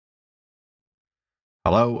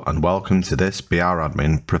Hello and welcome to this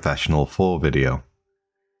BRAdmin Professional 4 video.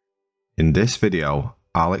 In this video,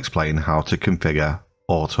 I'll explain how to configure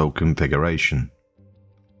auto-configuration.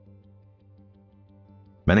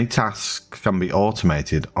 Many tasks can be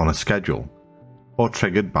automated on a schedule or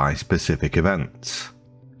triggered by specific events.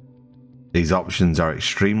 These options are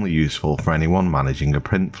extremely useful for anyone managing a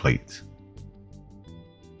print fleet.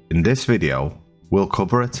 In this video, we'll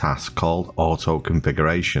cover a task called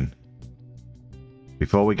auto-configuration.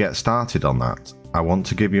 Before we get started on that, I want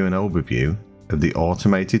to give you an overview of the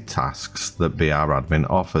automated tasks that BRAdmin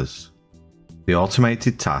offers. The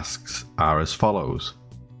automated tasks are as follows.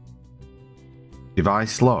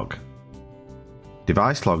 Device log.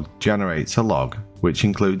 Device log generates a log which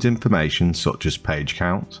includes information such as page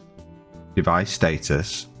count, device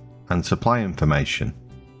status, and supply information.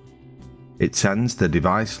 It sends the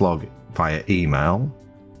device log via email,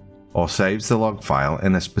 or saves the log file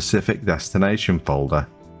in a specific destination folder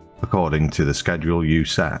according to the schedule you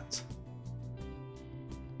set.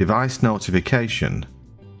 Device notification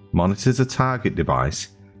monitors a target device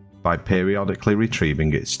by periodically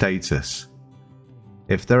retrieving its status.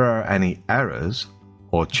 If there are any errors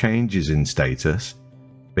or changes in status,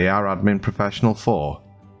 BRAdmin Professional 4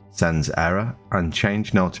 sends error and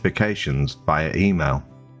change notifications via email.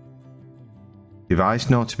 Device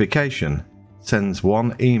notification sends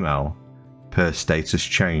one email per status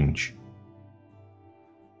change.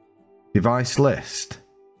 Device list.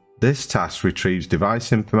 This task retrieves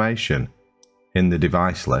device information in the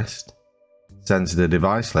device list, sends the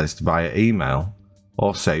device list via email,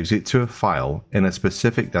 or saves it to a file in a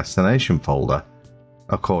specific destination folder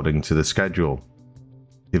according to the schedule.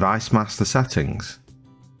 Device master settings.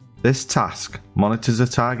 This task monitors a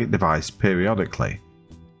target device periodically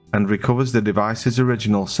and recovers the device's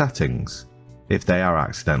original settings if they are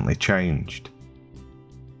accidentally changed.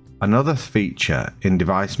 Another feature in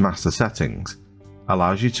device master settings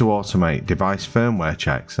allows you to automate device firmware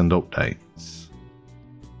checks and updates.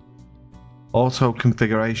 Auto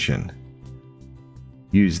configuration.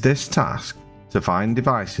 Use this task to find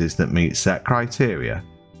devices that meet set criteria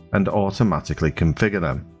and automatically configure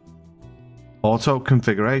them. Auto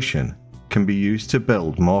configuration can be used to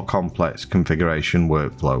build more complex configuration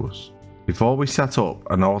workflows. Before we set up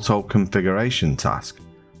an auto configuration task,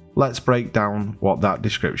 let's break down what that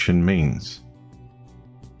description means.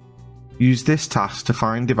 Use this task to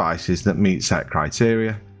find devices that meet set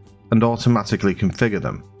criteria and automatically configure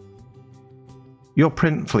them. Your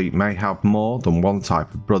print fleet may have more than one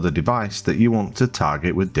type of brother device that you want to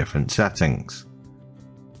target with different settings.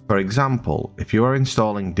 For example, if you are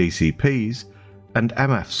installing DCPs and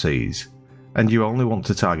MFCs and you only want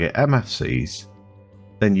to target MFCs,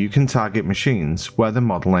 then you can target machines where the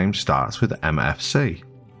model name starts with MFC.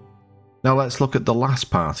 Now let's look at the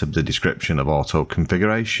last part of the description of auto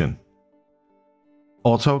configuration.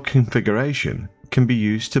 Auto configuration can be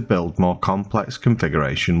used to build more complex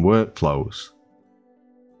configuration workflows.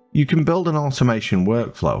 You can build an automation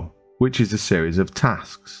workflow, which is a series of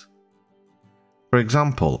tasks. For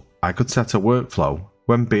example, I could set a workflow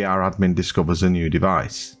when BRAdmin discovers a new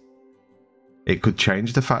device. It could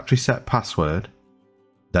change the factory set password,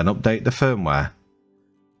 then update the firmware,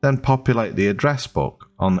 then populate the address book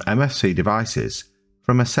on MFC devices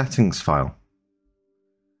from a settings file.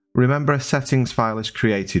 Remember, a settings file is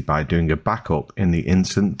created by doing a backup in the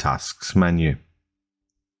Instant Tasks menu.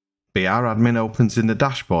 BRAdmin opens in the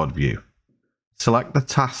dashboard view. Select the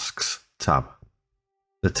Tasks tab.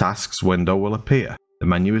 The Tasks window will appear. The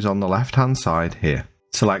menu is on the left-hand side here.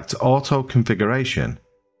 Select Auto Configuration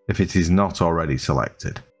if it is not already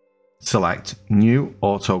selected. Select New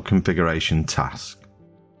Auto Configuration Task.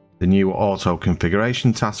 The new Auto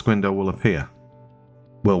Configuration Task window will appear.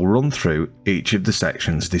 We'll run through each of the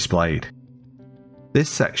sections displayed. This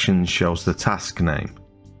section shows the task name.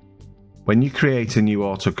 When you create a new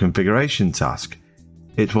Auto Configuration task,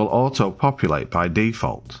 it will auto-populate by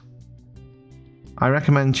default. I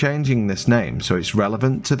recommend changing this name so it's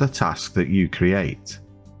relevant to the task that you create.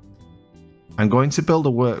 I'm going to build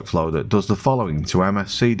a workflow that does the following to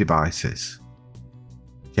MFC devices.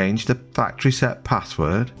 Change the factory set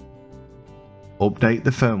password, update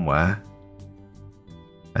the firmware,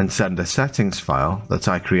 and send a settings file that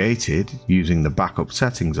I created using the backup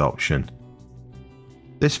settings option.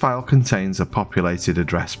 This file contains a populated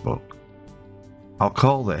address book. I'll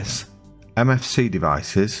call this MFC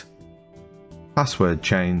devices, password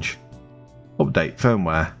change, update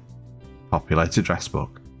firmware, populate address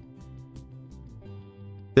book.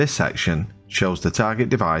 This section shows the target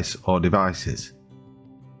device or devices.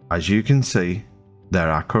 As you can see, there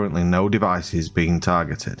are currently no devices being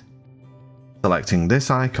targeted. Selecting this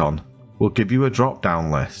icon will give you a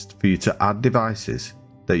drop-down list for you to add devices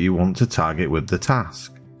that you want to target with the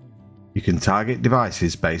task. You can target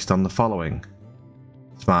devices based on the following: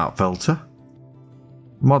 smart filter,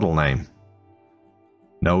 model name,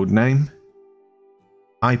 node name,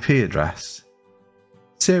 IP address,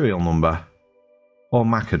 serial number, or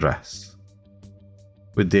MAC address.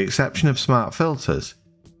 With the exception of smart filters,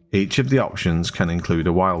 each of the options can include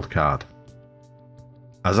a wildcard.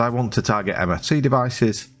 As I want to target MFC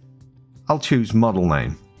devices, I'll choose model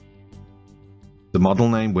name. The model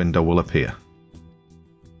name window will appear.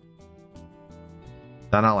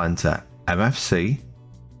 Then I'll enter MFC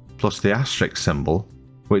plus the asterisk symbol,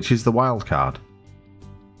 which is the wildcard.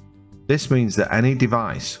 This means that any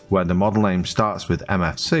device where the model name starts with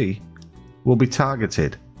MFC will be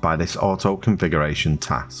targeted by this auto configuration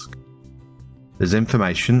task. There's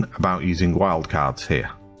information about using wildcards here.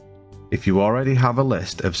 If you already have a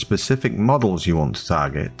list of specific models you want to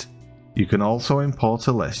target, you can also import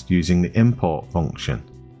a list using the import function.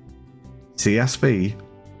 CSV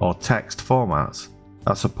or text formats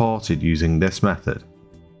are supported using this method.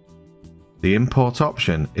 The import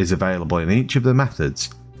option is available in each of the methods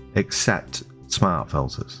except smart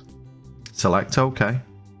filters. Select OK.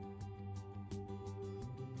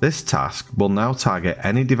 This task will now target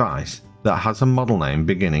any device that has a model name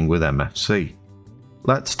beginning with MFC.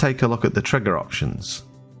 Let's take a look at the trigger options.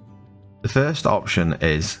 The first option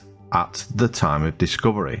is at the time of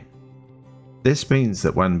discovery. This means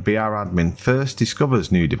that when BRAdmin first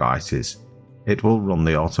discovers new devices, it will run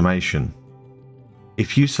the automation.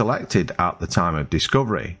 If you selected at the time of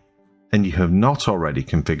discovery and you have not already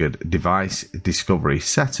configured device discovery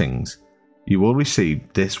settings, you will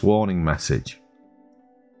receive this warning message.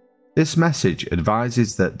 This message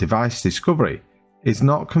advises that device discovery is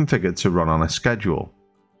not configured to run on a schedule.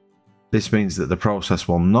 This means that the process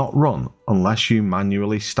will not run unless you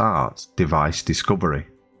manually start device discovery.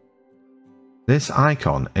 This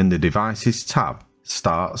icon in the Devices tab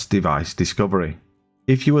starts device discovery.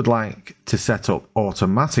 If you would like to set up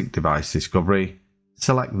automatic device discovery,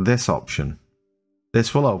 select this option.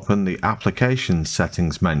 This will open the Applications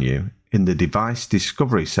Settings menu in the Device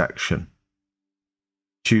Discovery section.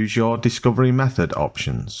 Choose your discovery method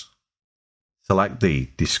options. Select the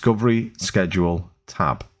Discovery Schedule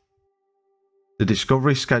tab. The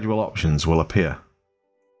Discovery Schedule options will appear.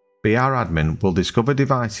 BRAdmin will discover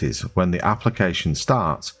devices when the application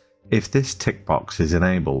starts if this tick box is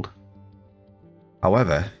enabled.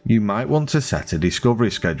 However, you might want to set a discovery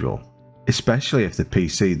schedule, especially if the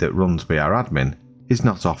PC that runs BRAdmin is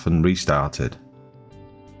not often restarted.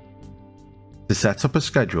 To set up a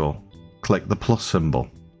schedule, click the plus symbol.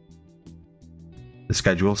 The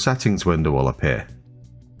Schedule Settings window will appear.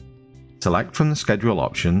 Select from the schedule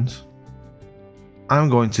options. I'm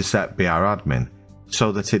going to set BRAdmin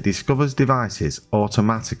so that it discovers devices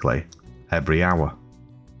automatically every hour.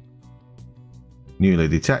 Newly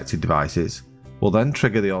detected devices will then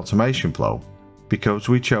trigger the automation flow because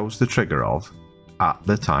we chose the trigger of at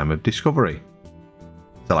the time of discovery.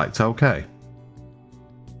 Select OK.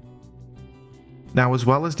 Now, as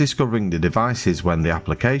well as discovering the devices when the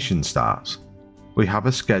application starts, we have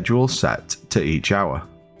a schedule set to each hour.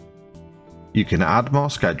 You can add more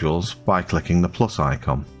schedules by clicking the plus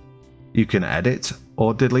icon. You can edit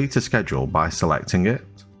or delete a schedule by selecting it,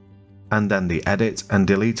 and then the edit and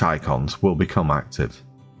delete icons will become active.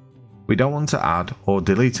 We don't want to add or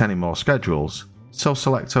delete any more schedules, so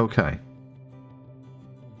select OK.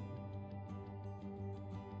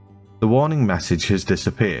 The warning message has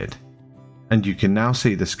disappeared, and you can now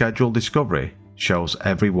see the schedule discovery shows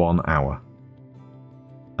every 1 hour.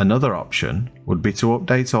 Another option would be to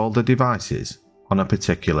update all the devices on a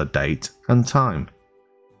particular date and time.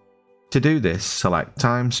 To do this, select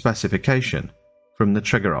Time Specification from the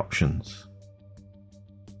trigger options.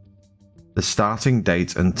 The starting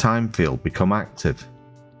date and time field become active.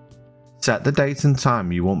 Set the date and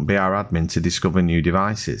time you want BRAdmin to discover new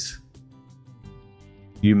devices.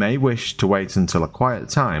 You may wish to wait until a quiet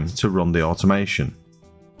time to run the automation.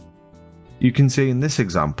 You can see in this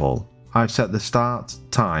example, I've set the start,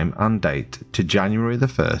 time and date to January the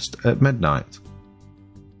 1st at midnight.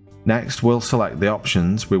 Next, we'll select the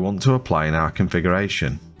options we want to apply in our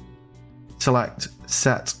configuration. Select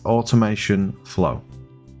Set Automation Flow.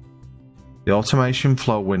 The Automation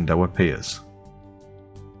Flow window appears.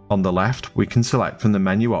 On the left, we can select from the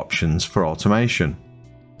menu options for automation.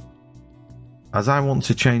 As I want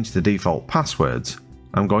to change the default passwords,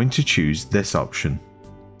 I'm going to choose this option.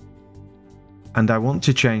 And I want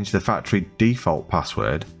to change the factory default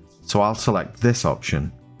password, so I'll select this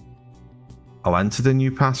option. I'll enter the new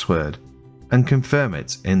password and confirm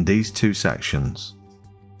it in these two sections.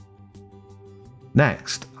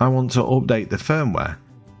 Next, I want to update the firmware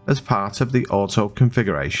as part of the auto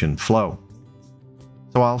configuration flow.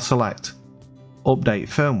 So I'll select Update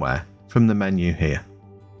Firmware from the menu here,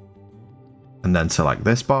 and then select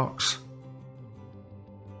this box.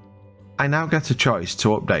 I now get a choice to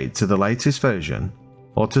update to the latest version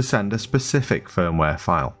or to send a specific firmware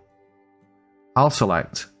file. I'll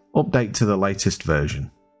select Update to the latest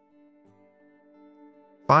version.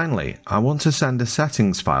 Finally, I want to send a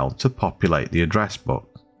settings file to populate the address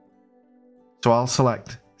book. So I'll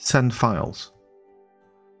select Send Files,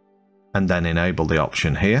 and then enable the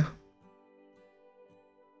option here.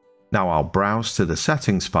 Now I'll browse to the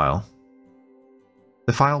settings file.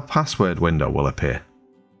 The file password window will appear.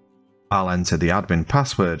 I'll enter the admin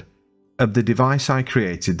password of the device I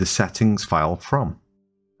created the settings file from,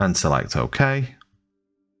 and select OK,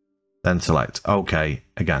 then select OK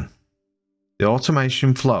again. The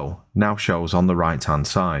automation flow now shows on the right hand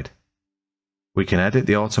side. We can edit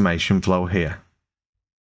the automation flow here.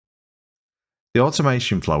 The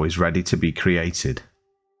automation flow is ready to be created.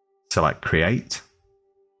 Select Create,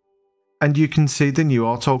 and you can see the new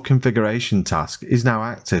auto configuration task is now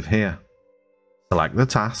active here. Select the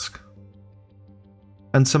task,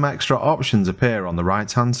 and some extra options appear on the right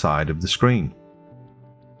hand side of the screen.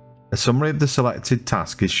 A summary of the selected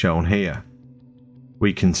task is shown here.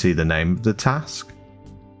 We can see the name of the task,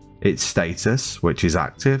 its status, which is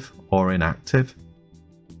active or inactive,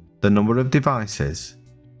 the number of devices,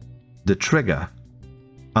 the trigger,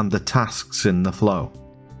 and the tasks in the flow.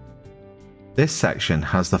 This section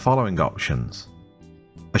has the following options: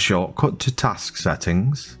 a shortcut to task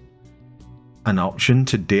settings, an option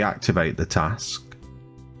to deactivate the task,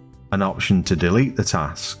 an option to delete the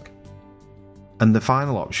task, and the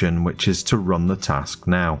final option, which is to run the task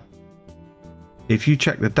now. If you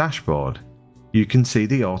check the dashboard, you can see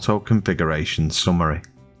the auto configuration summary.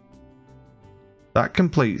 That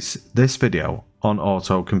completes this video on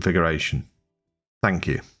auto configuration. Thank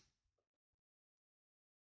you.